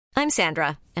I'm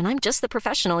Sandra, and I'm just the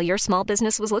professional your small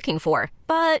business was looking for.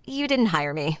 But you didn't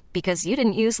hire me because you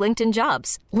didn't use LinkedIn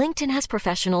Jobs. LinkedIn has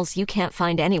professionals you can't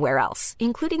find anywhere else,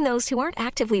 including those who aren't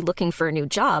actively looking for a new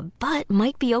job, but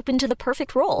might be open to the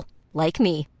perfect role, like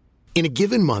me. In a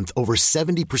given month, over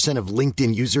 70% of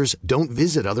LinkedIn users don't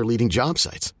visit other leading job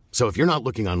sites. So if you're not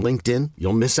looking on LinkedIn,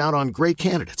 you'll miss out on great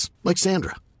candidates like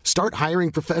Sandra. Start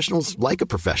hiring professionals like a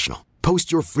professional.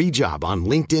 Post your free job on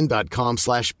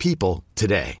linkedin.com/people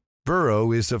today.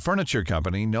 Burrow is a furniture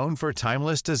company known for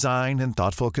timeless design and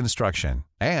thoughtful construction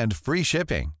and free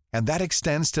shipping, and that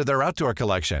extends to their outdoor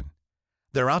collection.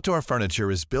 Their outdoor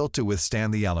furniture is built to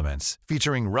withstand the elements,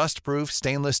 featuring rust-proof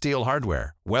stainless steel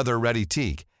hardware, weather-ready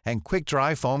teak, and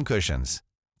quick-dry foam cushions.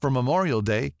 For Memorial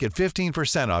Day, get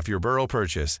 15% off your Burrow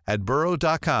purchase at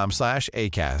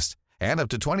burrow.com/ACAST and up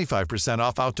to 25%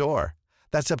 off outdoor.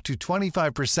 That's up to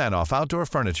 25% off outdoor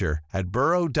furniture at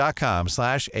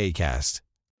burrow.com/ACAST.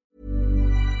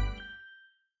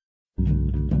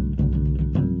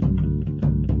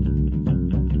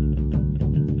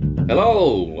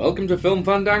 Hello, welcome to Film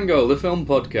Fandango, the film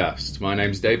podcast. My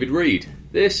name's David Reed.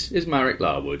 This is Marek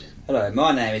Larwood. Hello,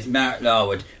 my name is Marek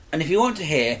Larwood, and if you want to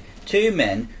hear two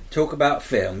men talk about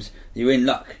films, you're in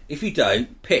luck. If you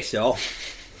don't, piss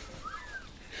off.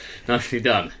 Nicely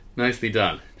done. Nicely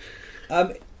done.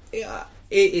 It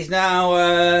is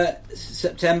now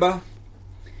September.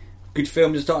 Good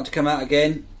films are starting to come out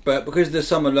again, but because of the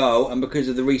summer lull and because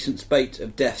of the recent spate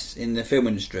of deaths in the film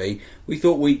industry, we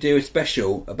thought we'd do a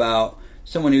special about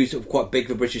someone who's sort of quite big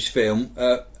for British film,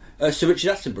 Sir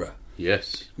Richard Attenborough.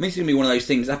 Yes. I mean, it's going to be one of those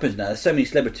things that happens now. There's so many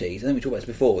celebrities. I think we talked about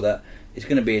this before, that it's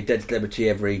going to be a dead celebrity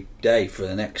every day for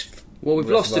the next... Well, we've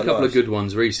lost a couple of good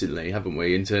ones recently, haven't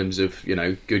we, in terms of, you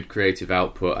know, good creative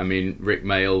output. I mean, Rick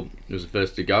Mayall was the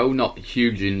first to go. Not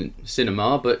huge in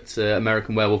cinema, but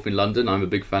American Werewolf in London. I'm a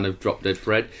big fan of Drop Dead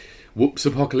Fred. Whoops,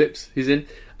 Apocalypse he's in.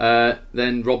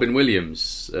 Then Robin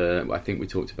Williams, I think we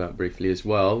talked about briefly as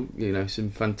well. You know,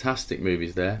 some fantastic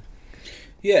movies there.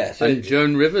 Yeah. So and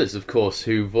Joan Rivers, of course,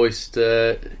 who voiced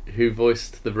the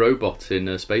robot in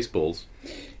Spaceballs.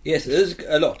 Yes, there's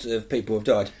a lot of people have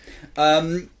died.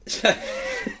 So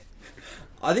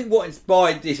I think what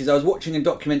inspired this is I was watching a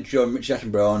documentary on Richard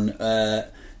Attenborough on,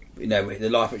 the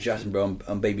life of Richard Attenborough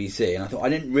on BBC, and I thought I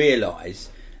didn't realise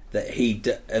that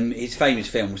his famous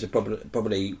films are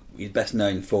probably he's best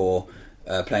known for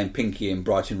playing Pinky in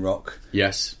Brighton Rock.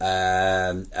 Yes,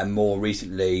 and more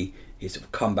recently he's sort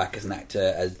of come back as an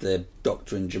actor as the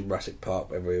Doctor in Jurassic Park,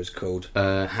 whatever he was called.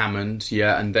 Hammond,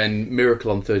 yeah, and then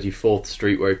Miracle on 34th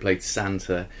Street, where he played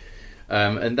Santa.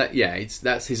 And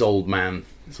that's his old man,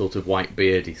 sort of white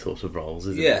beardy sort of roles,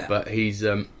 isn't it? But he's,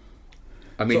 in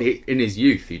his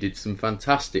youth, he did some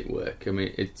fantastic work. I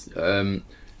mean, it's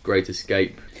Great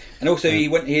Escape. And also,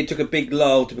 he took a big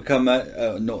lull to become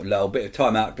bit of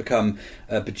time out to become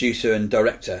a producer and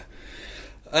director.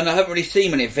 And I haven't really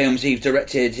seen many films he's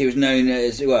directed. He was known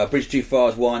as Bridge Too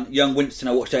Far is one. Young Winston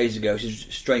I watched ages ago, which is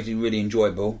strangely really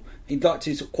enjoyable. He'd like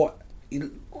to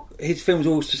his films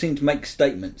also seem to make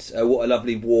statements. What a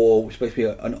Lovely War, which is supposed to be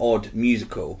an odd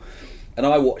musical. And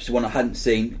I watched the one I hadn't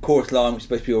seen, Chorus Line, which is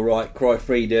supposed to be alright, Cry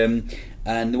Freedom.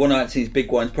 And the one I hadn't seen is big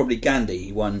one, is probably Gandhi.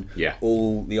 He won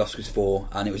all the Oscars for,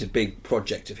 and it was a big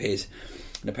project of his.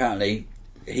 And apparently,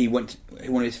 one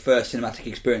of his first cinematic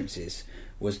experiences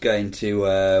was going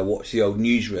to watch the old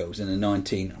newsreels in the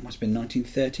 1930s or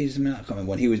something. I can't remember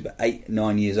when. He was about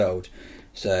 8-9 years old.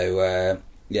 So,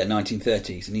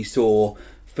 1930s. And he saw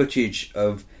footage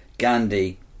of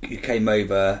Gandhi, who came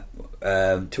over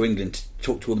to England to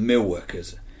talk to all the mill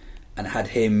workers, and had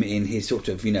him in his sort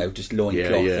of, just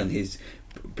loincloth and his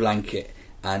blanket,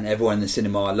 and everyone in the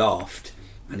cinema laughed,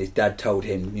 and his dad told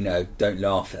him, don't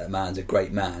laugh, that man's a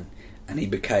great man. And he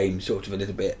became sort of a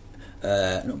little bit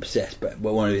not obsessed, but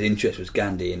one of his interests was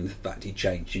Gandhi, and the fact he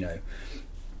changed,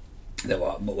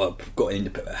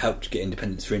 helped get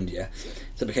independence for India.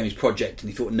 So it became his project, and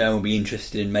he thought no one would be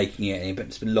interested in making it, and he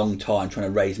spent a long time trying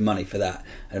to raise money for that,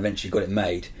 and eventually got it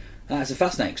made. And that's a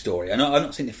fascinating story. And I've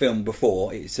not seen the film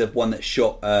before. It's one that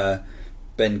shot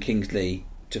Ben Kingsley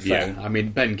to fame. Yeah, I mean,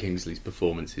 Ben Kingsley's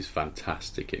performance is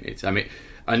fantastic in it. I mean,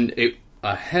 and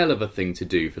a hell of a thing to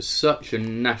do for such a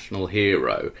national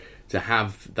hero to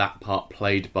have that part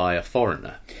played by a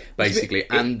foreigner, basically.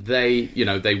 And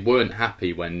they weren't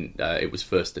happy when it was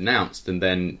first announced, and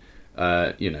then,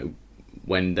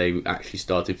 when they actually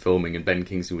started filming and Ben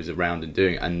Kingsley was around and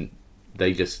doing it, and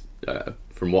they just,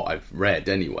 from what I've read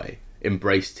anyway,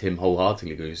 embraced him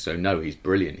wholeheartedly. So no, he's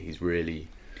brilliant. He's really,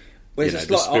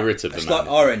 the spirit of the man. It's like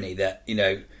irony that,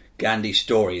 Gandhi's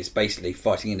story is basically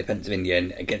fighting independence of India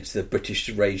against the British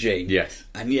regime. Yes.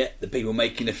 And yet the people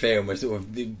making the film were sort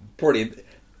of probably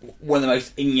one of the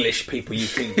most English people you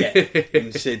can get.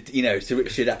 And said, Sir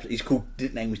Richard,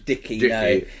 his name was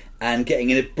Dickie. And getting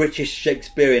in a British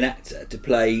Shakespearean actor to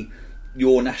play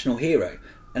your national hero.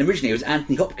 And originally it was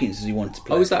Anthony Hopkins as he wanted to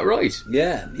play. Oh, is that right?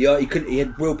 Yeah. He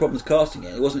had real problems casting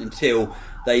it. It wasn't until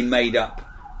they made up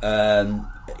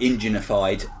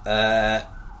Indianified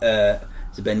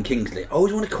to Ben Kingsley. I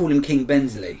always want to call him King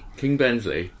Bensley. King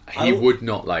Bensley? He would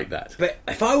not like that. But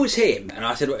if I was him and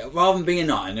I said, rather than being a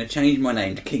knight, I'm going to change my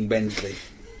name to King Bensley.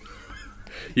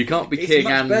 You can't be It's King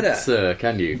much and better. Sir,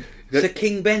 can you? So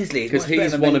King Bensley is Because much better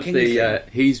he's than one Ben of Kingsley.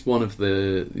 he's one of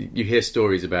the. You hear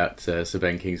stories about Sir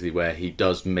Ben Kingsley where he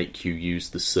does make you use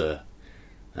the Sir,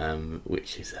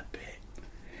 which is a bit.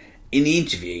 In the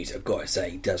interviews, I've got to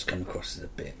say, he does come across as a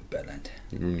bit bellend.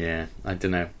 Yeah, I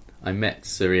don't know. I met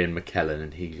Sir Ian McKellen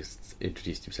and he just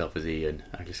introduced himself as Ian.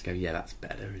 I just go, yeah, that's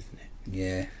better, isn't it?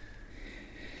 Yeah.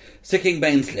 So King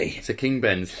Bensley. So King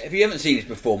Ben's If you haven't seen his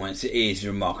performance, it is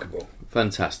remarkable.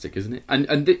 fantastic, isn't it?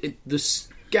 And the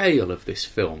scale of this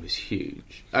film is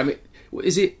huge. I mean,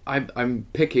 is it? I'm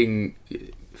picking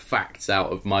facts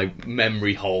out of my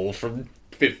memory hole from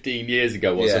 15 years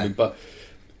ago or something, but.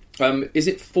 Is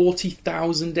it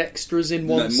 40,000 extras in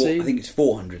one scene? I think it's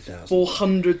 400,000.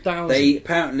 400,000.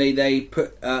 They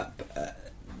put up.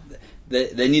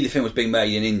 They knew the film was being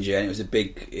made in India, and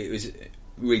it was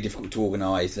really difficult to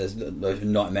organise. There's those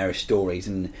nightmarish stories,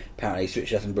 and apparently Sir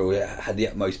Richard Attenborough had the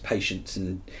utmost patience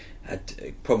and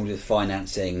had problems with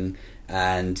financing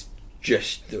and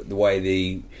just the way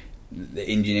the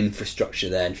Indian infrastructure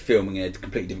there and filming in a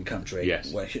completely different country.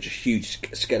 Yes. Where such a huge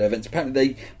scale of events.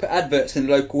 Apparently they put adverts in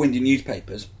the local Indian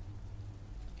newspapers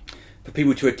for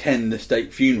people to attend the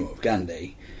state funeral of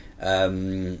Gandhi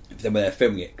when they're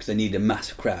filming it, because they need a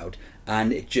massive crowd,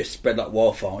 and it just spread like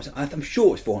wildfire. I'm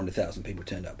sure it's 400,000 people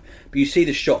turned up, but you see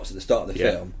the shots at the start of the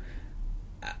film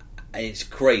and it's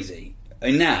crazy.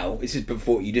 And now, this is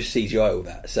before you just CGI all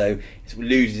that, so it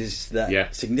loses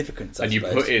that significance, I and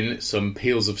suppose. you put in some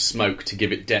peels of smoke to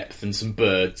give it depth and some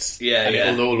birds, and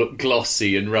yeah. it'll all look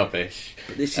glossy and rubbish.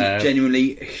 But this is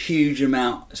genuinely huge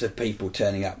amounts of people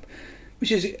turning up,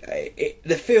 which is...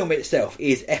 the film itself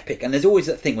is epic, and there's always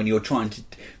that thing when you're trying to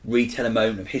retell a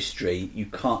moment of history, you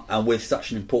can't, and with such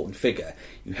an important figure,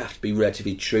 you have to be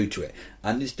relatively true to it.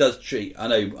 And this does treat... I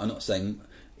know, I'm not saying...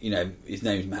 his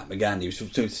name is Mahatma Gandhi. He was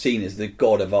sort of seen as the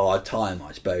god of our time,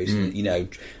 I suppose.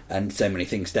 And so many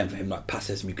things stem from him, like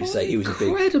pacifism. You could say he was a big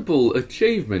incredible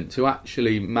achievement to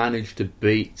actually manage to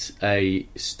beat a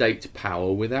state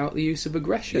power without the use of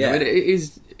aggression. Yeah. I mean, it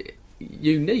is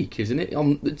unique, isn't it?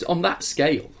 On that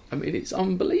scale, I mean, it's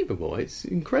unbelievable. It's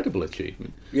an incredible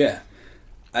achievement. Yeah,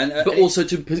 and but also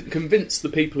to convince the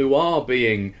people who are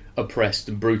being oppressed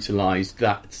and brutalised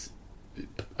that.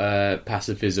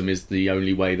 Pacifism is the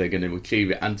only way they're going to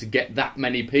achieve it, and to get that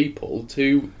many people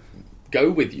to go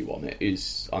with you on it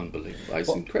is unbelievable. It's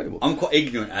incredible. I'm quite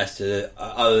ignorant as to,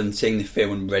 other than seeing the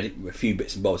film and read a few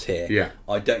bits and bobs here. Yeah.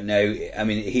 I don't know. I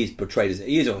mean, he is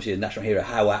obviously a national hero.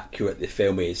 How accurate the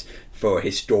film is for a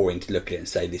historian to look at it and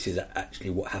say this is actually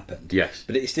what happened. Yes,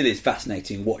 but it still is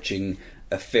fascinating watching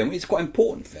a film. It's quite an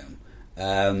important film.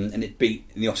 And it beat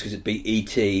in the Oscars. It beat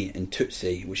E.T. and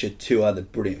Tootsie, which are two other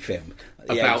brilliant films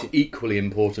about equally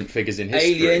important figures in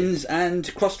history. Aliens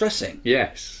and cross-dressing.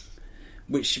 Yes,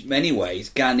 which in many ways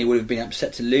Gandhi would have been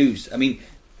upset to lose. I mean,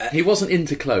 he wasn't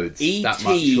into clothes that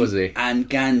much, was he? And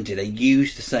Gandhi, they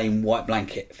used the same white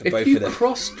blanket for both of them. If you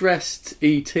cross-dressed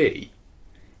E.T.,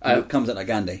 it comes out like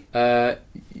Gandhi.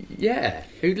 Yeah,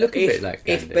 he'd look a bit like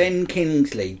Gandhi. If Ben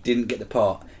Kingsley didn't get the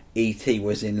part, E.T.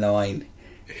 was in line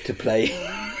to play.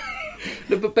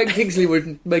 No, but Ben Kingsley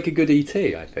would make a good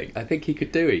E.T., I think. I think he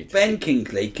could do E.T. Ben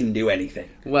Kingsley can do anything.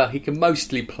 Well, he can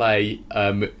mostly play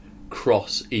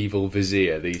cross evil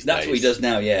vizier these days. That's what he does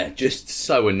now, yeah. Just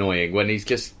so annoying when he's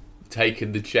just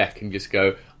taken the check and just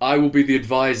go, I will be the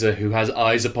advisor who has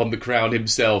eyes upon the crown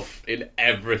himself in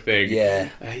everything. Yeah.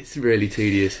 It's really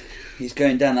tedious. He's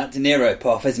going down that De Niro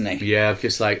path, isn't he? Yeah, I'm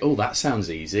just like, oh, that sounds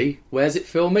easy. Where's it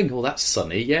filming? Oh, that's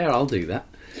sunny. Yeah, I'll do that.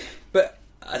 But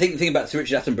I think the thing about Sir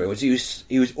Richard Attenborough was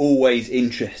he was always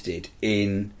interested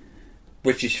in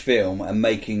British film and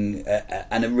making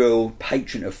and a real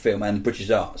patron of film and British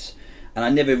arts. And I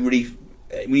never really,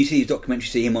 when you see his documentary,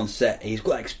 see him on set, he's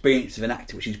got that experience of an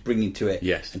actor which he's bringing to it,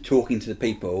 yes, and talking to the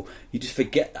people. You just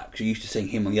forget that because you're used to seeing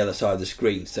him on the other side of the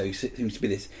screen. So he seems to be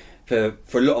this for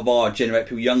a lot of our generation,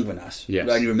 people younger than us. Yes.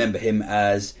 We only remember him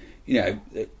as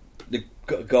the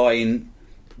guy in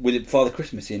with Father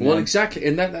Christmas in. Well, exactly,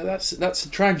 and that's a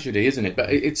tragedy, isn't it?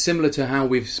 But it's similar to how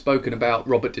we've spoken about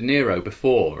Robert De Niro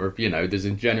before. There's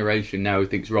a generation now who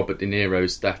thinks Robert De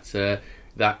Niro's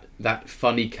that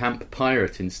funny camp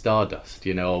pirate in Stardust,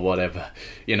 or whatever,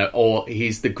 or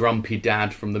he's the grumpy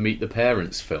dad from the Meet the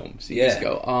Parents films. You just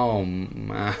go, oh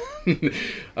man,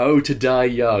 oh, to die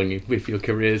young if your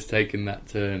career's taken that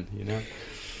turn,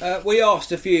 We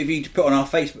asked a few of you to put on our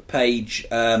Facebook page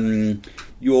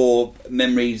your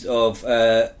memories of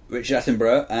Richard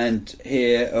Attenborough, and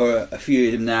here are a few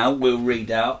of them now. We'll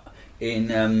read out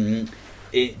in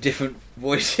different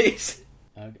voices.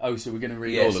 So we're going to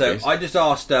read all of this. I just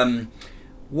asked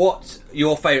what's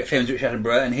your favourite films of Richard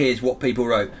Attenborough, and here's what people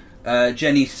wrote.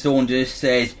 Jenny Saunders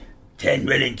says 10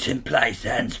 Rillington Place,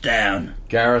 hands down.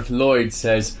 Gareth Lloyd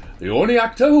says the only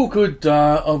actor who could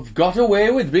have got away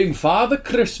with being Father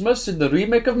Christmas in the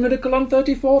remake of Miracle on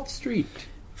 34th Street.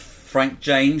 Frank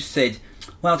James said,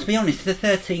 well, to be honest, as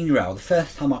a 13-year-old, the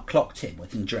first time I clocked him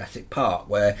was in Jurassic Park,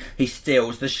 where he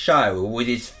steals the show with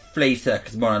his flea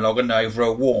circus monologue and over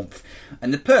a warmth.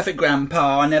 And the perfect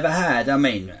grandpa I never had. I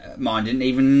mean, mine didn't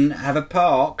even have a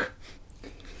park.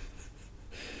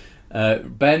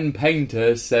 Ben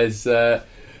Painter says,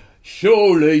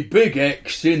 surely Big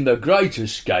X in The Great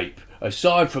Escape.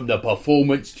 Aside from the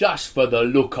performance, just for the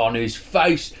look on his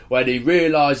face when he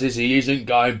realises he isn't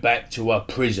going back to a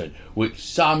prison, which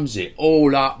sums it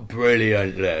all up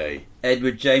brilliantly.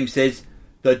 Edward James says,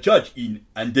 the judge in,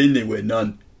 and then there were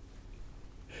none.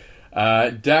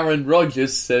 Darren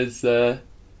Rogers says,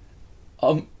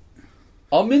 I'm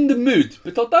in the mood,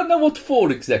 but I don't know what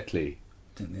for exactly.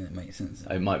 I don't think that makes sense.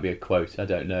 It might be a quote, I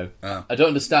don't know. Oh. I don't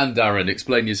understand, Darren,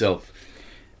 explain yourself.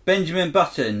 Benjamin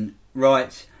Button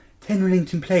writes, 10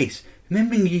 Rillington Place,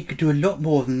 remembering he could do a lot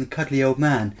more than the cuddly old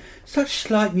man. Such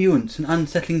slight nuance and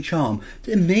unsettling charm,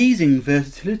 amazing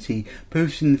versatility,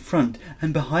 both in the front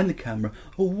and behind the camera.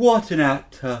 Oh, what an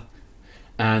actor.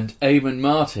 And Eamon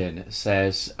Martin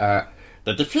says,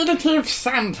 the definitive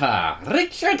Santa,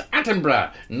 Richard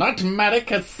Attenborough, not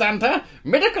Merrick as Santa.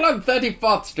 Miracle on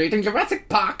 34th Street and Jurassic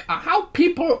Park are how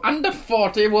people under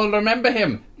 40 will remember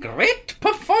him. Great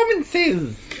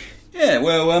performances. Yeah,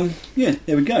 well,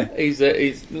 there we go. He's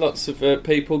lots of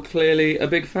people clearly a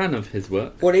big fan of his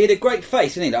work. Well, he had a great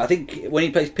face, didn't he? I think when he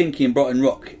plays Pinky in Brighton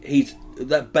Rock, he's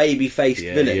that baby-faced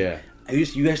villain. Yeah.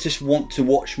 You guys just want to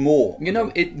watch more.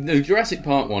 The Jurassic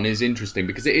Park one is interesting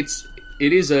because it's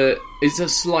a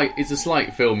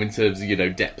slight film in terms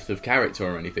of depth of character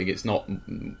or anything. It's not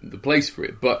the place for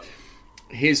it, but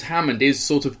his Hammond is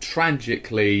sort of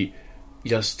tragically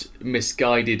just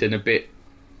misguided and a bit.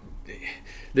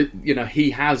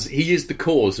 He is the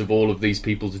cause of all of these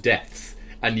people's deaths,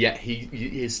 and yet he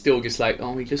is still just like,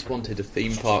 he just wanted a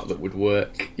theme park that would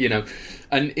work,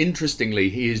 And interestingly,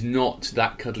 he is not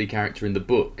that cuddly character in the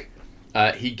book.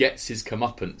 He gets his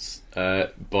comeuppance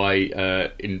by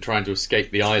in trying to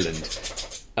escape the island.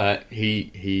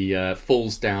 He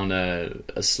falls down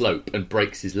a slope and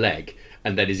breaks his leg,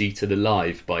 and then is eaten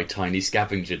alive by tiny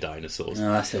scavenger dinosaurs.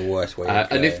 Oh, that's the worst way to go.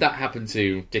 And if that happened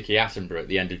to Dickie Attenborough at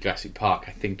the end of Jurassic Park,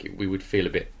 I think we would feel a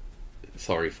bit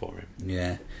sorry for him.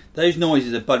 Yeah. Those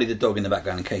noises are Buddy the dog in the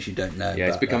background, in case you don't know. Yeah,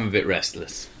 it's become a bit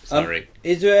restless. Sorry.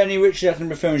 Is there any Richard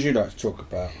Attenborough films you'd like to talk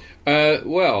about?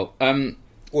 Or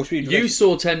should we you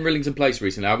saw 10 Rillington Place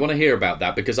recently. I want to hear about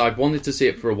that because I've wanted to see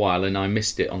it for a while and I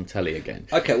missed it on telly again.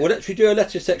 Okay, well, let's do a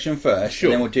letter section first, sure.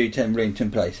 And then we'll do 10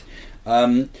 Rillington Place.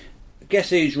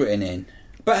 Guess who's written in?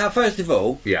 But first of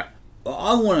all,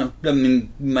 I want to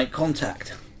make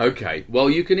contact. Okay, well,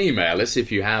 you can email us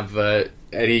if you have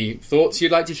any thoughts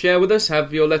you'd like to share with us,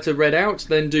 have your letter read out,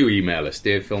 then do email us,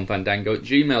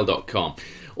 dearfilmfandango@gmail.com.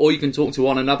 Or you can talk to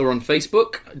one another on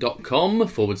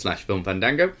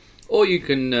facebook.com/filmfandango, or you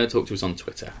can talk to us on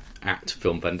Twitter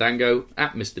 @filmfandango,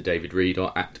 @Mr. David Reed,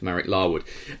 or @Marek Larwood.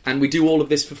 And we do all of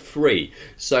this for free.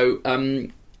 So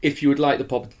if you would like the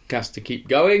podcast to keep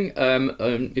going,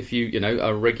 if you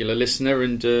are a regular listener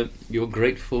and you're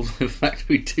grateful for the fact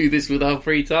we do this with our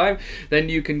free time, then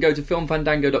you can go to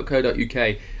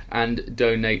filmfandango.co.uk and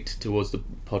donate towards the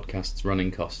podcast's running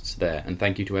costs there. And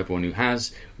thank you to everyone who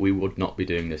has. We would not be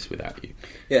doing this without you.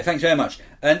 Yeah, thanks very much.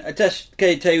 And just can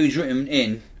you tell you who's written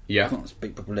in? Yeah. I can't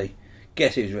speak properly.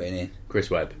 Guess who's written in? Chris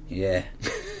Webb. Yeah.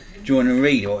 Do you want to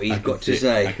read what he's got to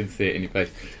say? I can see it in your face.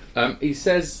 He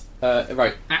says...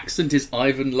 right, accent is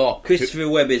Ivan Locke. Christopher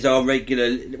Webb is our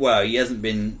regular. Well, he hasn't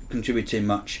been contributing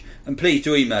much, and please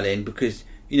do email in because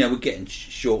we're getting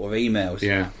short of emails.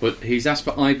 Yeah, but he's asked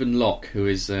for Ivan Locke, who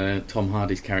is Tom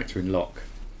Hardy's character in Locke.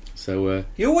 So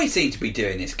you always seem to be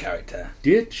doing this character.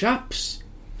 Dear chaps,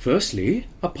 Firstly,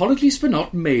 apologies for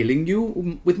not mailing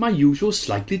you with my usual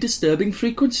slightly disturbing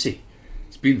frequency.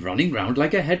 It's been running round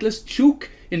like a headless chook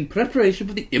in preparation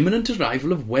for the imminent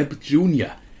arrival of Webb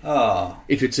Jr.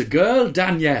 If it's a girl,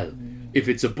 Danielle. If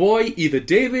it's a boy, either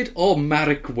David or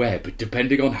Marek Webb,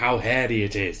 depending on how hairy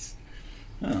it is.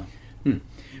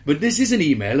 But this is an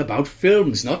email about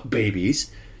films, not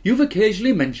babies. You've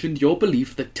occasionally mentioned your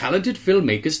belief that talented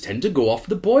filmmakers tend to go off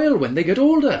the boil when they get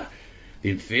older. The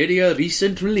inferior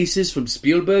recent releases from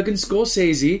Spielberg and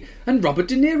Scorsese and Robert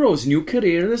De Niro's new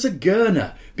career as a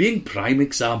Gurner being prime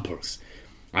examples.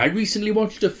 I recently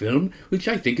watched a film which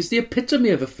I think is the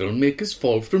epitome of a filmmaker's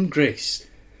fall from grace.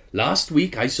 Last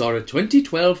week I saw a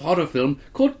 2012 horror film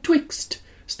called Twixt,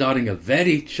 starring a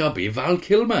very chubby Val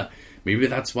Kilmer. Maybe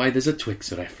that's why there's a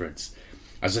Twix reference.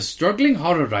 As a struggling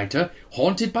horror writer,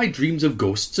 haunted by dreams of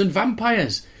ghosts and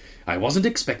vampires, I wasn't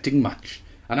expecting much,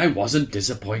 and I wasn't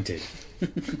disappointed.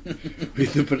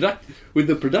 With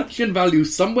the production value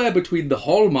somewhere between the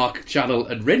Hallmark Channel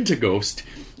and Rent-A-Ghost,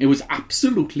 it was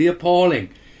absolutely appalling.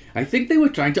 I think they were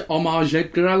trying to homage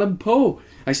Edgar Allan Poe.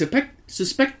 I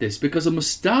suspect this because a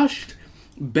moustached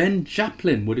Ben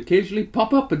Chaplin would occasionally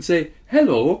pop up and say,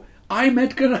 "Hello, I'm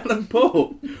Edgar Allan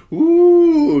Poe.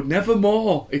 Ooh,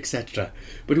 nevermore," etc.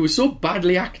 But it was so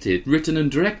badly acted, written and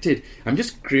directed. I'm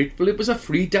just grateful it was a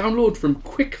free download from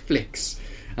Quick Flicks,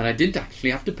 and I didn't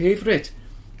actually have to pay for it.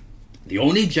 The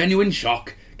only genuine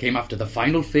shock came after the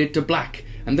final fade to black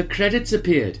and the credits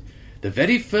appeared. The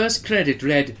very first credit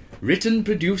read, "Written,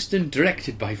 produced and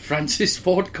directed by Francis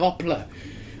Ford Coppola."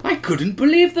 I couldn't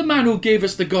believe the man who gave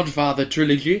us the Godfather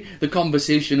trilogy, The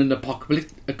Conversation and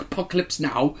Apocalypse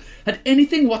Now, had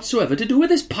anything whatsoever to do with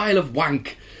this pile of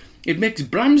wank. It makes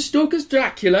Bram Stoker's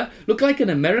Dracula look like an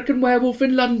American werewolf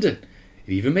in London.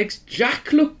 It even makes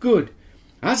Jack look good.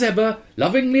 As ever,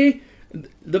 loving the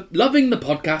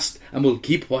podcast, and we'll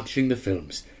keep watching the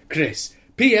films. Chris.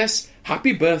 P.S.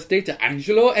 Happy birthday to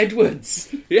Angelo Edwards.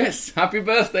 Yes, happy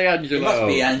birthday, Angelo. It must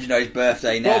be Angelo's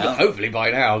birthday now. Well, hopefully by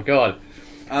now, God.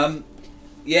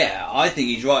 Yeah, I think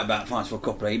he's right about Francis Ford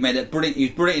Coppola. He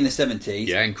was brilliant in the 70s.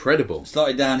 Yeah, incredible.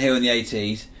 Started downhill in the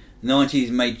 80s.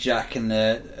 90s made Jack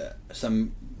and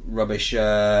some rubbish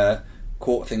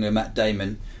court thing with Matt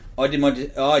Damon. I did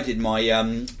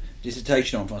my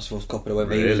dissertation on Francis Ford Coppola,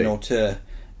 whether he was an auteur,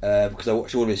 because I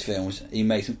watched all of his films. He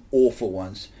made some awful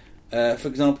ones. For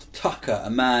example, Tucker, A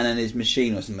Man and His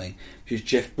Machine or something, which is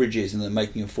Jeff Bridges and the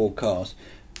making of Ford cars.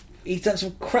 He's done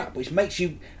some crap which makes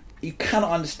you cannot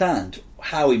understand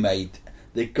how he made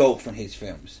the gulf in his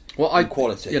films. Well,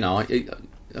 quality. You know,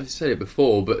 I said it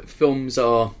before, but films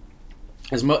are,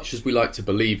 as much as we like to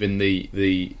believe in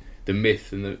the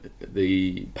myth and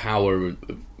the power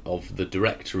of the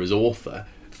director as author,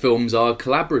 films are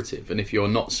collaborative, and if you're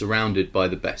not surrounded by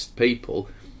the best people,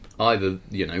 either,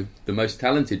 you know, the most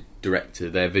talented director,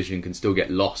 their vision can still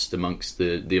get lost amongst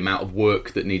the amount of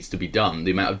work that needs to be done,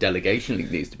 the amount of delegation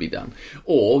that needs to be done,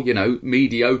 or, you know,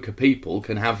 mediocre people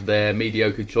can have their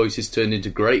mediocre choices turned into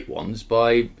great ones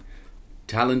by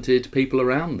talented people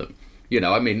around them. You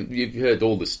know, I mean, you've heard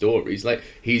all the stories. Like,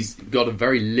 he's got a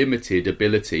very limited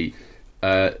ability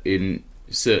in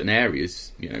certain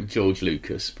areas, you know, George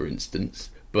Lucas, for instance,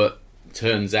 but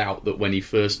turns out that when he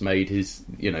first made his,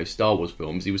 you know, Star Wars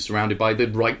films, he was surrounded by the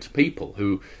right people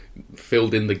who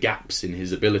filled in the gaps in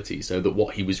his ability so that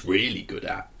what he was really good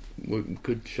at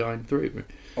could shine through.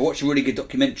 I watched a really good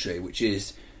documentary, which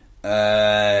is,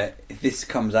 if this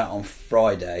comes out on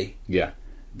Friday,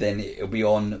 then it'll be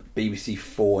on BBC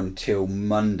 4 until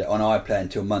Monday, on iPlayer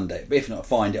until Monday. But if not,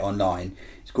 find it online.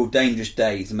 It's called Dangerous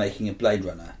Days, the Making of Blade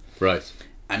Runner. Right.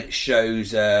 And it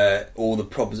shows all the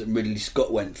problems that Ridley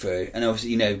Scott went through. And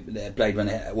obviously, you know, Blade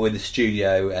Runner with the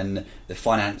studio and the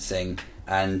financing,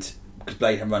 and because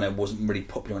Blade Runner wasn't really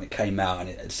popular when it came out, and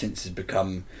it since has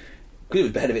become, because it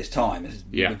was ahead of its time, it's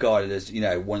regarded as, you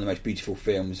know, one of the most beautiful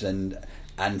films, and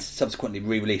subsequently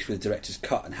re-released with the director's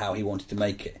cut and how he wanted to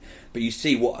make it. But you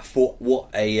see what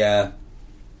a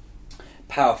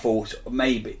powerful,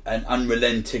 maybe an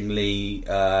unrelentingly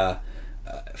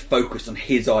focused on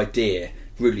his idea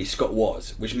Ridley Scott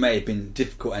was, which may have been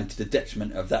difficult and to the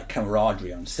detriment of that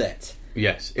camaraderie on set.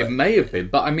 Yes, it may have been,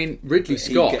 but I mean, Ridley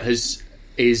Scott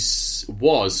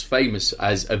was famous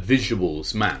as a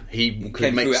visuals man. He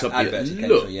could make something that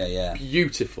look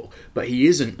beautiful, but he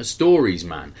isn't a stories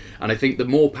man. And I think the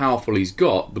more powerful he's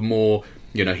got, the more,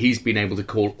 you know, he's been able to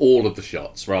call all of the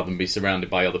shots rather than be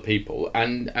surrounded by other people,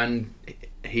 and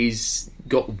he's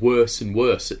got worse and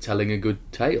worse at telling a good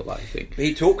tale, I think.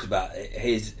 He talks about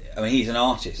his, I mean, he's an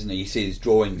artist, isn't he? You see his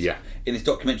drawings. Yeah. In this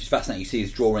documentary, it's fascinating. You see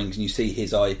his drawings and you see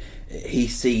his eye. He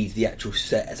sees the actual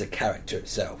set as a character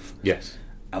itself. Yes.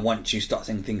 And once you start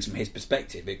seeing things from his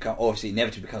perspective, it obviously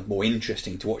inevitably becomes more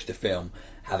interesting to watch the film,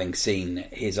 having seen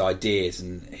his ideas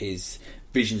and his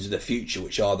visions of the future,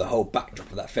 which are the whole backdrop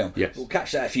of that film. Yes. We'll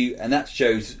catch that and that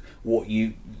shows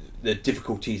the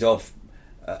difficulties of,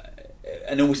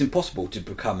 and almost impossible to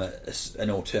become an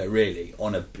auteur really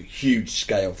on a huge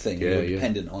scale thing. You're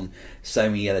dependent on so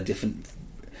many other different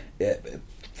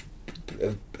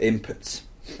inputs.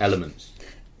 Elements.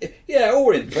 Yeah,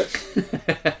 or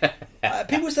inputs.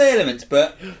 People say elements,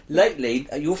 but lately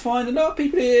you'll find a lot of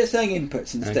people here saying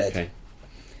inputs instead. Okay.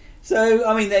 So,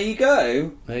 I mean, there you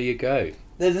go. There you go.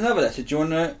 There's another letter. Do you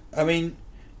want to... I mean,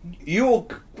 you're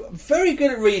very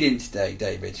good at reading today,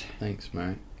 David. Thanks,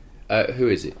 Mary. Who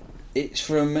is it? It's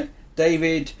from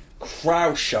David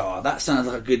Crouchar. That sounds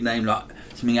like a good name, like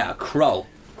something out of Krull.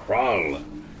 Krull.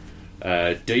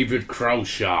 David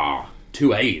Crouchar.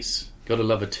 2 A's. Gotta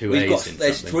love a 2 A's in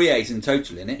There's something. 3 A's in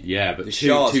total in it. Yeah, but The two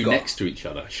Shar's got- next to each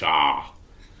other. Shar.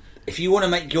 If you want to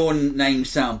make your name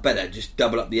sound better, just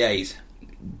double up the A's.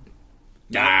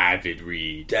 David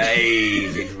Reed.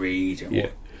 David Reed. Yeah.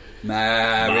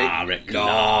 Marek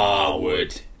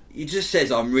Larwood. He just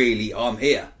says, I'm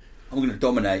here. I'm going to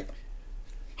dominate.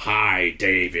 Hi,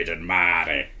 David and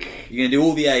Marek. You're going to do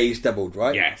all the A's doubled,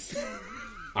 right? Yes.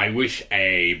 I wish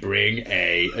A, bring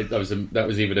A. That was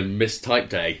even a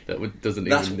mistyped A. Doesn't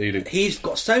even need it. He's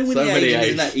got so many So A's many in his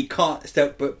A's. name, he can't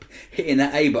stop but hitting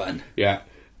that A button. Yeah.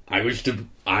 I wish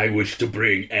to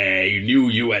bring a new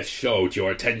US show to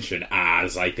your attention,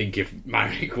 as I think if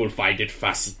Marek will find it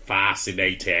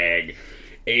fascinating.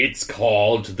 It's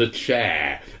called The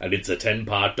Chair, and it's a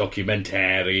 10-part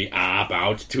documentary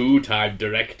about 2-time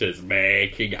directors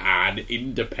making an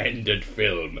independent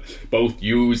film, both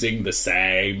using the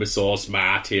same source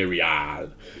material.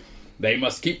 They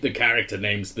must keep the character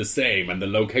names the same, and the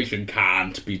location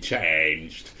can't be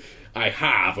changed. I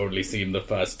have only seen the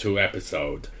first 2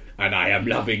 episodes, and I am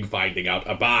loving finding out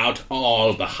about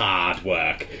all the hard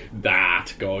work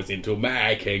that goes into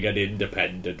making an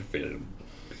independent film.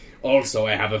 Also,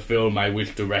 I have a film I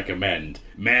wish to recommend,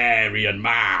 Mary and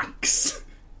Max.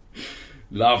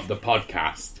 Love the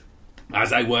podcast.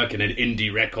 As I work in an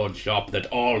indie record shop that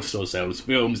also sells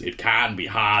films, it can be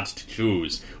hard to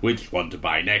choose which one to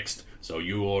buy next, so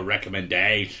your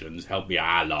recommendations help me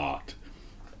a lot.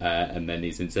 And then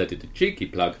he's inserted a cheeky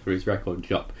plug for his record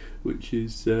shop, which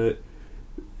is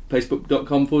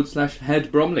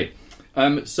facebook.com/Head Bromley.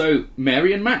 So,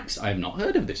 Mary and Max. I have not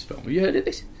heard of this film. Have you heard of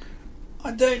this? I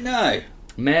don't know.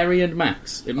 Mary and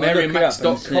Max. look it up and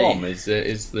MaryandMax.com see.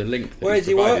 is the link. That Where he's does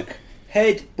he provided. work?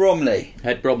 Head Bromley.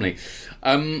 Head Bromley.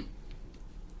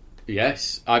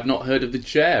 Yes, I've not heard of The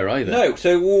Chair either. No,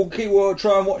 so we'll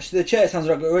try and watch The Chair. Sounds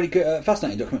like a really good,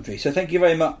 fascinating documentary. So thank you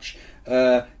very much,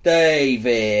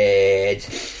 David.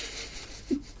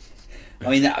 I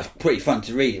mean, that was pretty fun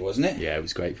to read, wasn't it? Yeah, it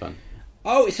was great fun.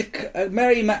 Oh, it's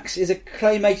Mary Max is a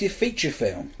claymated feature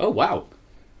film. Oh, wow.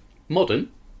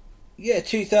 Modern. Yeah,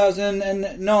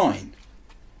 2009.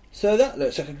 So that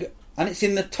looks like a good... And it's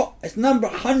in the top... It's number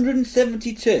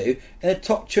 172 in the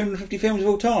top 250 films of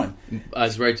all time.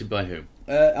 As rated by who?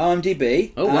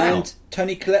 IMDb. Oh, wow. And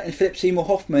Tony Collette and Philip Seymour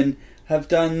Hoffman have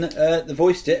done the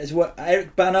voiced it as well.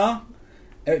 Eric Bana,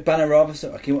 rather.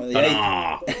 So I can't remember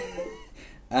the age.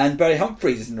 And Barry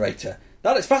Humphries is the narrator.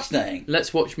 That looks fascinating.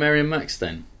 Let's watch Mary and Max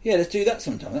then. Yeah, let's do that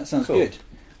sometime. That sounds Cool. good.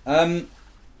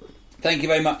 Thank you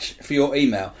very much for your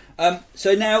email.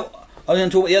 So now I'm going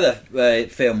to talk about the other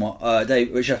film,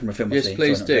 Richard Attenborough film. Yes, I've seen.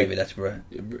 please Sorry, do. not David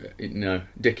Attenborough. No,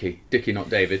 Dickie, not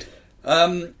David.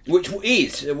 Which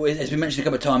is, has been mentioned a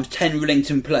couple of times, 10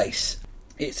 Rillington Place.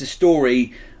 It's a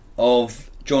story of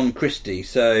John Christie.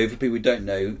 So for people who don't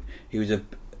know, he was a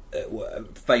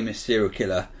famous serial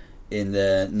killer in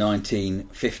the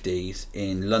 1950s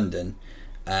in London,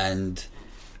 and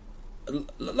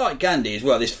like Gandhi as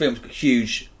well, this film's got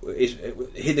huge.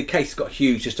 The case has got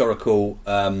huge historical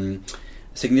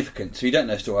significance. So if you don't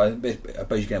know the story, I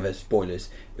suppose you can have spoilers.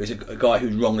 It was a guy who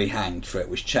was wrongly hanged for it,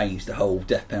 which changed the whole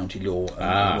death penalty law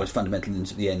and was fundamental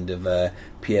into the end of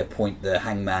Pierre Point, the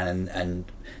hangman,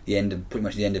 and the end of pretty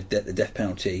much the end of the death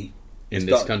penalty In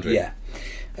this country. Yeah.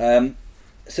 So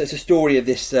it's a story of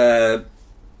this.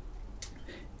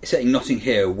 Set in Notting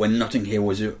Hill, when Notting Hill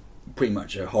was pretty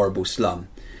much a horrible slum,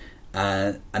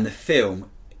 and the film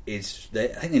is, I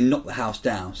think they knocked the house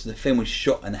down, so the film was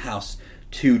shot in the house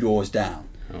 2 doors down.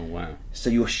 Oh, wow. So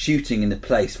you're shooting in the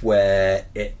place where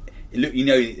it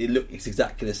looks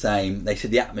exactly the same. They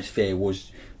said the atmosphere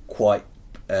was quite,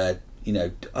 I think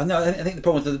the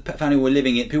problem was that the family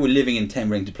people were living in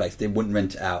 10 Rillington Place. They wouldn't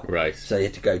rent it out, Right. So they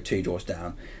had to go 2 doors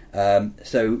down,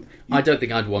 So I don't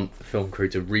think I'd want the film crew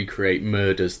to recreate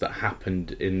murders that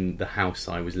happened in the house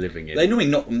I was living in. they normally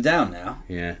knock them down now.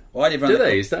 Yeah. Well, I live around Do the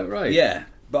they? Is that right? Yeah,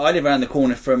 but I live around the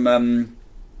corner from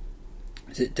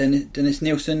is it Dennis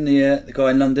Nielsen, the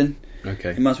guy in London?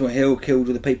 Okay. In Muswell Hill, killed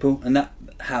all the people, and that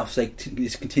house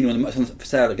is continuing on for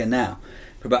sale again now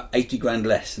for about 80 grand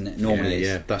less than it normally is.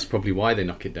 Yeah, that's probably why they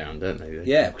knock it down, don't they?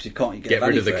 Yeah, because you can't Get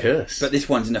rid of the curse. But this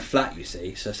one's in a flat, you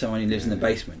see, so someone who lives in the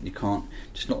basement, you can't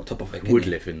just knock the top off it. Would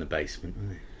live in the basement.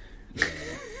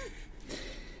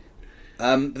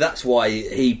 That's why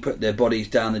he put their bodies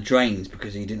down the drains,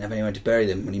 because he didn't have anywhere to bury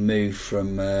them when he moved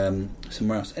from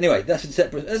somewhere else. Anyway, that's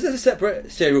a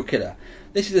separate serial killer.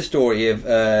 This is the story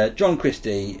of John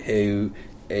Christie, who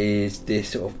is this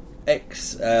sort of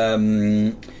ex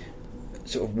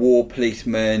sort of war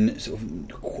policeman, sort of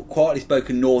quietly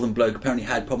spoken northern bloke. Apparently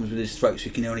had problems with his throat, so he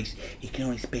can only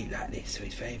speak like this. So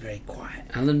he's very, very quiet.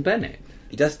 Alan Bennett.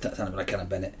 He does sound like Alan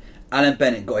Bennett. Alan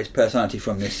Bennett got his personality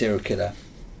from this serial killer,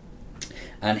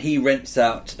 and he rents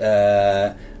out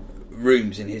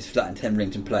rooms in his flat in 10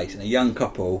 Rillington Place. And a young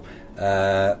couple,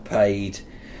 played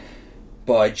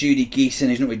by Judy Geeson,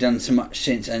 who's not really done so much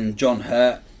since, and John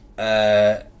Hurt,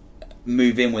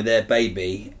 move in with their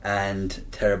baby, and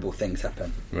terrible things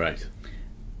happen. Right.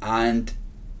 And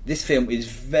this film is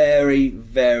very,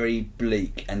 very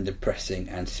bleak and depressing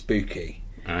and spooky.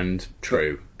 And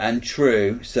true.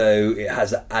 So it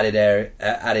has an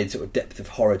added sort of depth of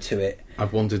horror to it.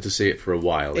 I've wanted to see it for a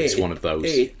while. It's one of those. It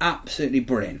is absolutely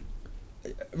brilliant.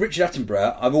 Richard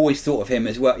Attenborough, I've always thought of him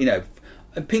as well, you know,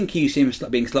 Pinky, you see him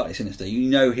being slightly sinister. You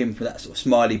know him for that sort of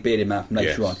smiley bearded man from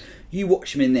later on. You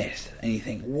watch him in this and you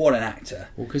think, what an actor.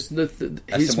 Well, because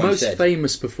his most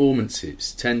famous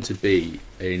performances tend to be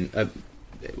in,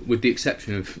 with the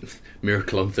exception of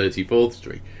Miracle on 34th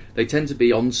Street, they tend to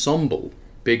be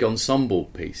big ensemble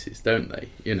pieces, don't they?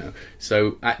 You know,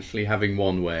 so actually having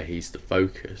one where he's the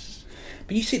focus.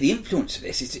 But you see the influence of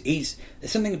this. There's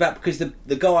something about, because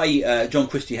the guy John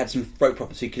Christie had some throat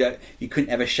problems, so you couldn't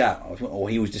ever shout, or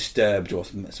he was disturbed, or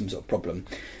some sort of problem.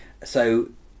 So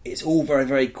it's all very,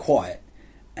 very quiet,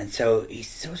 and so he's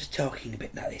sort of talking a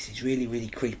bit like this. He's really, really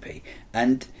creepy.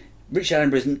 And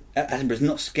Richard Attenborough's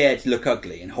not scared to look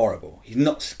ugly and horrible. He's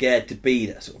not scared to be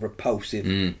that sort of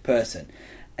repulsive person.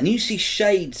 And you see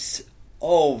shades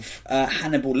of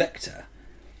Hannibal Lecter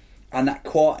and that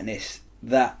quietness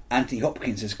that Anthony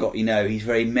Hopkins has got. You know, he's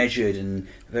very measured and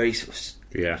very sort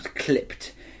of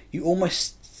clipped. You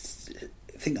almost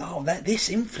think, this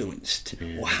influenced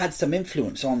or had some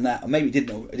influence on that, or maybe it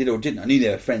did or didn't. I knew they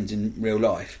were friends in real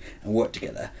life and worked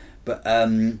together, but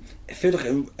it feels like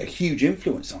a huge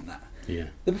influence on that. Yeah,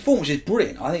 the performance is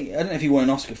brilliant. I don't know if he won an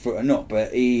Oscar for it or not,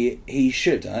 but he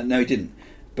should. No, he didn't.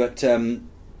 But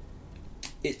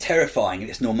it's terrifying in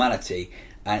its normality,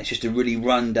 and it's just a really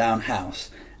run-down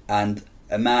house, and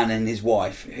a man and his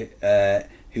wife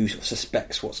who sort of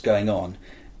suspects what's going on,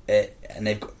 and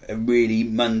they've got a really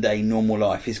mundane, normal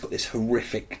life. He's got this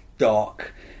horrific,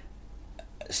 dark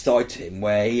side to him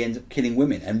where he ends up killing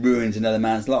women and ruins another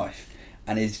man's life.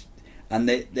 And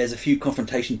there's a few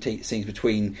confrontation scenes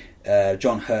between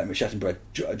John Hurt and Richard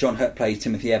Attenborough. John Hurt plays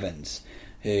Timothy Evans,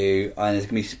 and there's going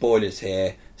to be spoilers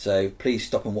here, so please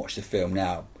stop and watch the film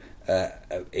now.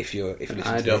 If you're listening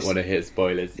I to don't this. want to hear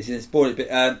spoilers. This is a spoiler,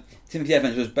 but Timothy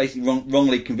Evans was basically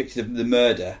wrongly convicted of the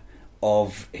murder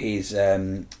of his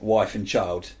wife and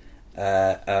child.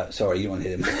 Sorry, you don't want to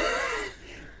hear them.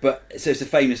 But so it's a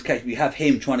famous case. We have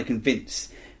him trying to convince,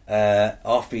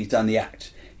 after he's done the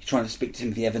act, he's trying to speak to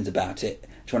Timothy Evans about it,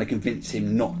 trying to convince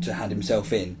him not to hand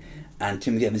himself in. And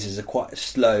Timothy Evans is quite a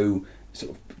slow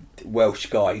sort of Welsh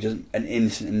guy. He doesn't, an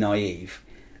innocent and naive,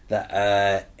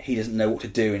 that he doesn't know what to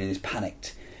do and is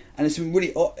panicked. And there's some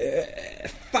really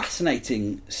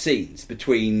fascinating scenes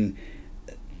between.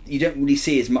 You don't really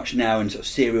see as much now in sort of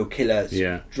serial killer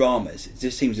dramas. It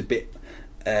just seems a bit.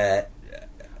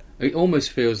 It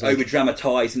almost feels like over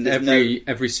dramatised, and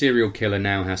every serial killer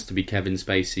now has to be Kevin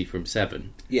Spacey from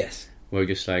Seven. Yes, we're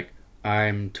just like,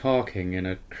 I'm talking in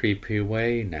a creepy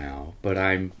way now, but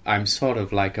I'm sort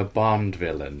of like a Bond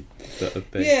villain sort of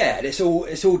thing. Yeah, and it's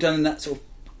all done in that sort of.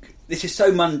 This is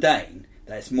so mundane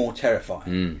that it's more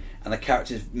terrifying, and the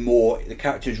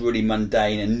character's really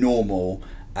mundane and normal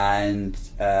and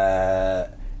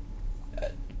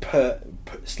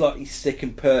slightly sick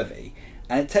and pervy.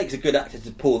 And it takes a good actor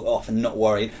to pull it off and not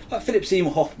worry. Like Philip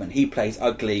Seymour Hoffman, he plays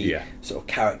ugly sort of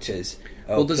characters.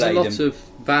 Well, there's a lot of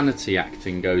vanity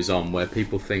acting goes on where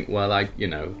people think, well, I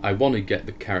want to get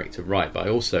the character right, but I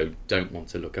also don't want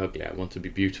to look ugly. I want to be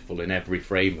beautiful in every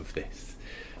frame of this,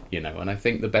 and I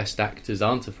think the best actors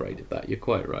aren't afraid of that. You're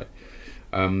quite right.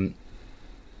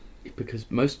 Because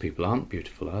most people aren't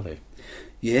beautiful, are they?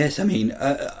 Yes, I mean,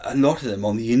 a lot of them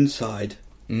on the inside.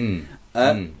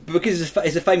 Because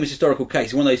it's a famous historical case.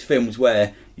 It's one of those films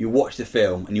where you watch the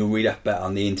film and you'll read up about it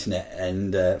on the internet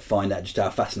and find out just how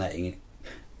fascinating it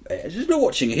is. It's just like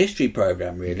watching a history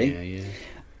programme, really. Yeah.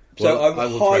 So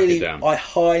Well, I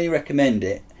highly recommend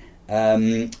it.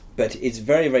 But it's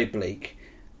very, very bleak,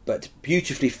 but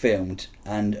beautifully filmed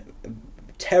and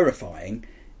terrifying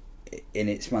in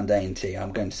its mundanity.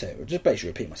 I'm going to say, I'll just basically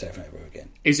repeat myself over again.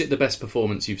 Is it the best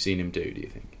performance you've seen him do, do you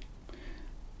think?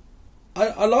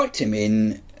 I liked him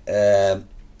in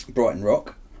Brighton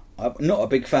Rock. I'm not a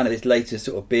big fan of his later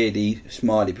sort of beardy,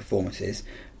 smiley performances,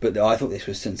 but I thought this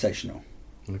was sensational.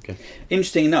 Okay.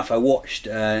 Interesting enough, I watched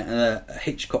a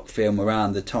Hitchcock film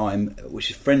around the time, which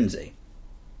is Frenzy,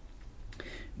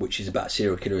 which is about a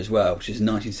serial killer as well, which is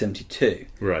 1972.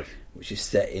 Right. Which is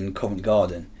set in Covent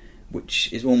Garden,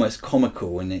 which is almost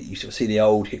comical, and you sort of see the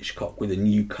old Hitchcock with a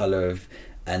new colour of,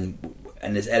 and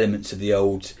there's elements of the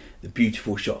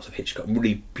beautiful shots of Hitchcock,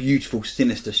 really beautiful,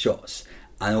 sinister shots,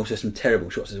 and also some terrible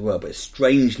shots as well. But it's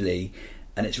strangely,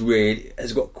 and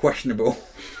has got questionable.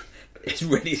 It's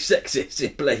really sexist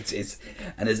in places,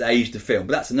 and has aged the film.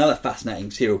 But that's another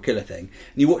fascinating serial killer thing.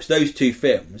 And you watch those two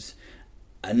films,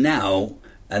 and now.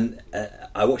 And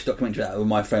I watched a documentary with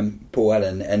my friend Paul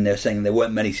Allen, and they're saying there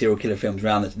weren't many serial killer films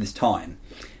around at this time.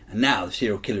 And now the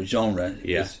serial killer genre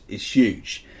is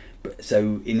huge. But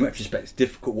so in retrospect, it's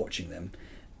difficult watching them,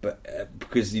 but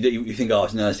because you think,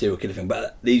 it's another serial killer film.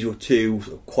 But these were two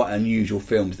sort of quite unusual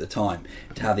films at the time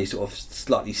to have these sort of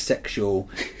slightly sexual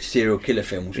serial killer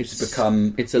films, which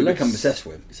become obsessed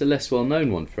with. It's a less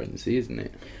well-known one, Frenzy, isn't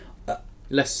it?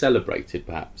 Less celebrated,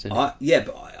 perhaps. But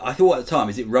I thought at the time,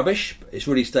 is it rubbish? It's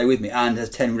really stayed with me and has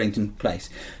 10 Rillington Place.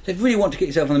 So if you really want to get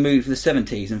yourself on the mood for the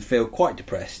 70s and feel quite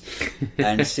depressed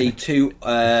and see two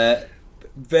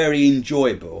very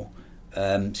enjoyable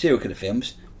serial killer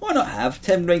films, why not have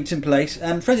 10 Rillington Place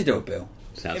and Frenzy Dog Bill?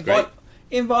 Sounds great. Watch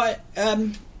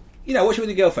it with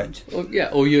your girlfriend.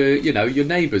 Or your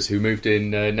neighbours who moved in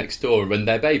next door and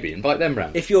their baby. Invite them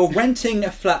round. If you're renting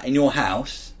a flat in your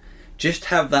house, just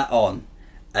have that on.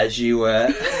 As you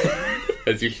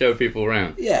as you show people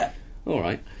around. Yeah. All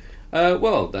right.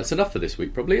 Well, that's enough for this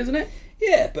week, probably, isn't it?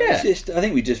 Yeah, but it's just, I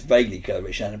think we just vaguely covered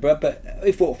Rich Attenborough, but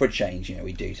we thought for a change,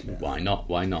 we do something like that.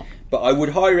 Why not? But I would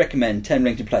highly recommend 10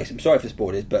 Rillington Place. I'm sorry for the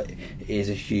spoilers, but it is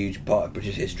a huge part of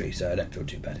British history, so I don't feel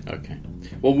too bad. Okay.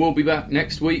 Well, we'll be back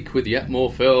next week with yet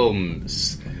more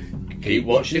films. Keep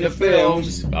watching the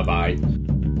films. Bye-bye.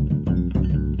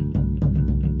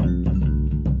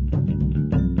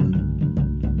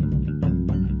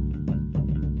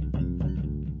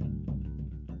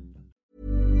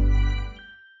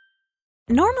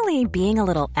 Normally, being a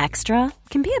little extra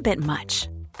can be a bit much,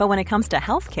 but when it comes to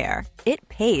healthcare, it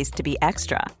pays to be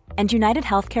extra. And United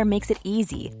Healthcare makes it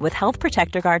easy with Health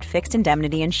Protector Guard fixed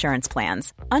indemnity insurance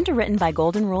plans. Underwritten by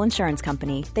Golden Rule Insurance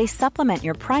Company, they supplement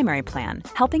your primary plan,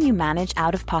 helping you manage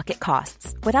out-of-pocket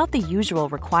costs without the usual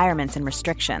requirements and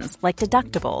restrictions like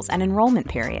deductibles and enrollment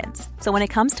periods. So when it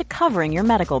comes to covering your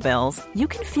medical bills, you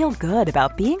can feel good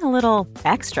about being a little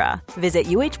extra. Visit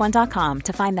UH1.com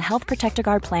to find the Health Protector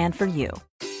Guard plan for you.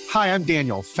 Hi, I'm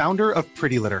Daniel, founder of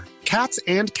Pretty Litter. Cats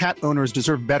and cat owners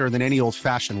deserve better than any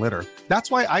old-fashioned litter. That's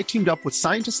why I teamed up with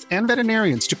scientists and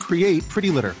veterinarians to create Pretty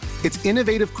Litter. Its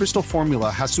innovative crystal formula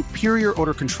has superior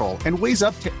odor control and weighs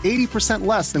up to 80%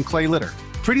 less than clay litter.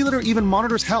 Pretty Litter even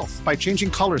monitors health by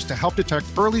changing colors to help detect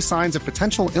early signs of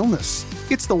potential illness.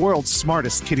 It's the world's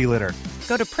smartest kitty litter.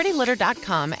 Go to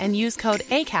prettylitter.com and use code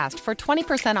ACAST for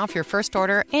 20% off your first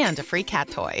order and a free cat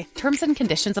toy. Terms and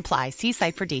conditions apply. See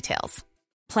site for details.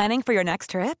 Planning for your next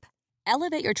trip?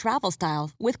 Elevate your travel style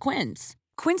with Quince.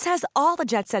 Quince has all the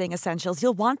jet-setting essentials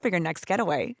you'll want for your next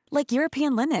getaway, like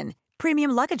European linen,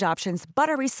 premium luggage options,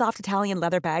 buttery soft Italian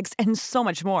leather bags, and so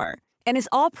much more. And is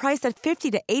all priced at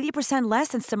 50 to 80% less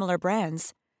than similar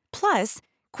brands. Plus,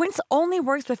 Quince only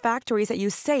works with factories that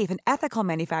use safe and ethical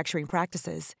manufacturing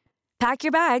practices. Pack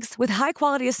your bags with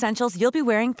high-quality essentials you'll be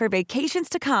wearing for vacations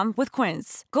to come with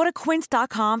Quince. Go to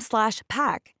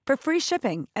quince.com/pack for free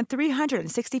shipping and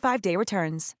 365-day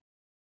returns.